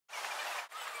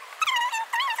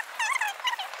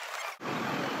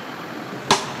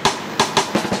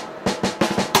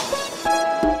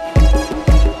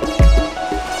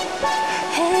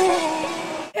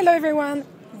everyone!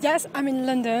 Yes, I'm in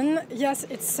London, yes,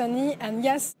 it's sunny, and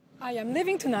yes, I am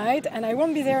leaving tonight and I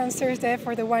won't be there on Thursday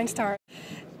for the Wine Star.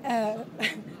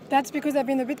 That's because I've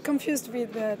been a bit confused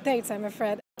with the dates, I'm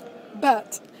afraid.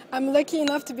 But I'm lucky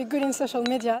enough to be good in social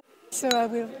media, so I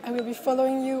will be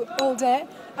following you all day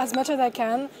as much as I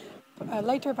can,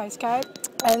 later by Skype,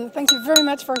 and thank you very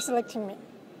much for selecting me.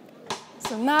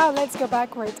 So now let's go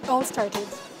back where it all started.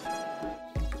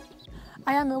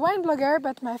 I am a wine blogger,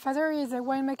 but my father is a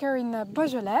winemaker in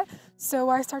Beaujolais, so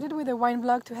I started with a wine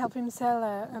blog to help him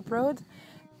sell abroad.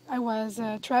 I was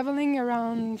traveling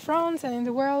around France and in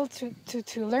the world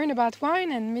to learn about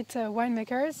wine and meet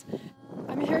winemakers.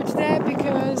 I'm here today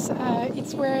because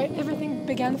it's where everything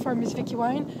began for Miss Vicky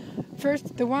Wine.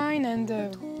 First the wine and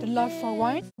the love for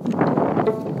wine.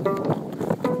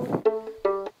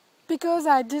 Because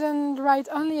I didn't write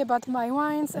only about my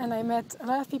wines and I met a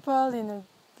lot of people in a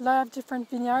lot of different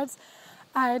vineyards,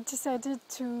 I decided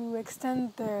to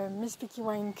extend the Miss Vicky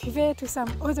Wine cuvée to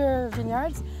some other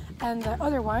vineyards and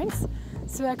other wines,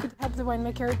 so I could help the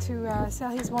winemaker to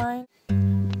sell his wine.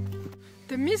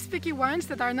 The Miss Vicky wines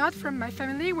that are not from my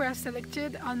family were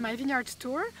selected on my vineyards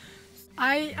tour.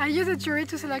 I use a jury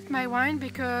to select my wine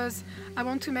because I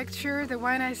want to make sure the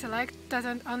wine I select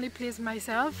doesn't only please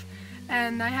myself,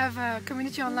 and I have a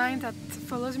community online that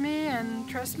follows me and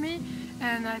trusts me,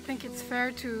 and I think it's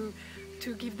fair to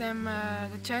give them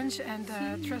the chance and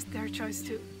trust their choice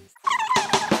too.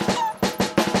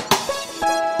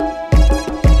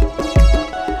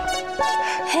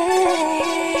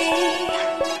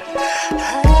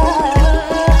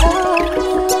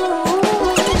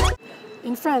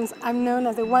 In France, I'm known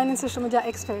as a wine and social media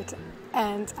expert,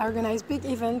 and I organize big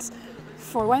events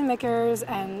for winemakers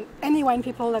and any wine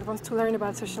people that wants to learn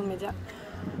about social media.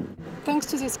 Thanks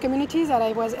to this community that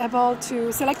I was able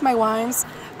to select my wines,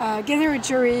 gather a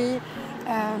jury,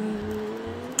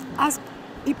 ask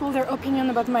people their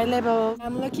opinion about my label.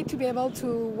 I'm lucky to be able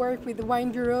to work with the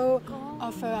Wine Bureau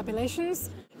of Appellations.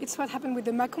 It's what happened with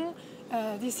the Macon.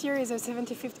 This year is the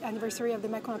 75th anniversary of the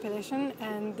Macon appellation,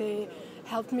 and they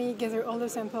helped me gather all the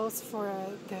samples for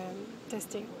the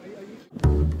testing.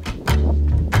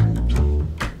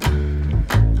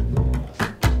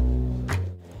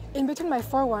 In between my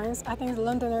four wines, I think the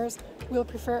Londoners will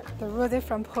prefer the Rosé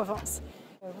from Provence.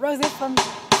 Rosé from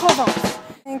Provence!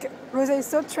 I think Rosé is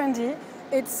so trendy,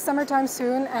 it's summertime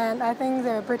soon, and I think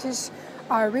the British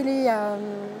are really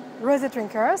Rosé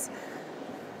drinkers.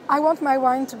 I want my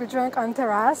wine to be drunk on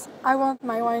terrace. I want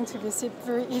my wine to be sipped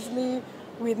very easily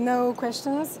with no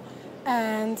questions.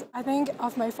 And I think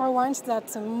of my four wines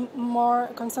that's more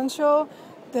consensual,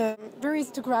 very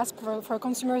easy to grasp for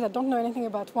consumers that don't know anything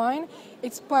about wine.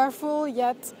 It's powerful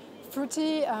yet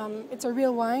fruity. It's a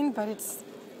real wine, but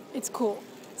it's cool.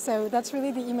 So that's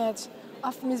really the image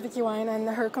of Miss Vicky Wine and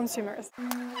her consumers.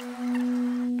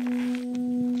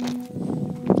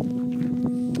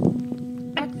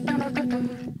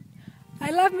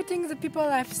 I love meeting the people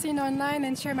I've seen online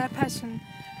and share my passion.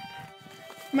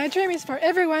 My dream is for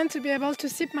everyone to be able to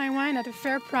sip my wine at a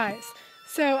fair price.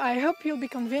 So I hope you'll be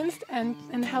convinced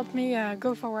and help me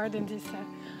go forward in this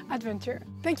adventure.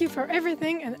 Thank you for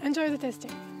everything and enjoy the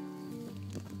tasting.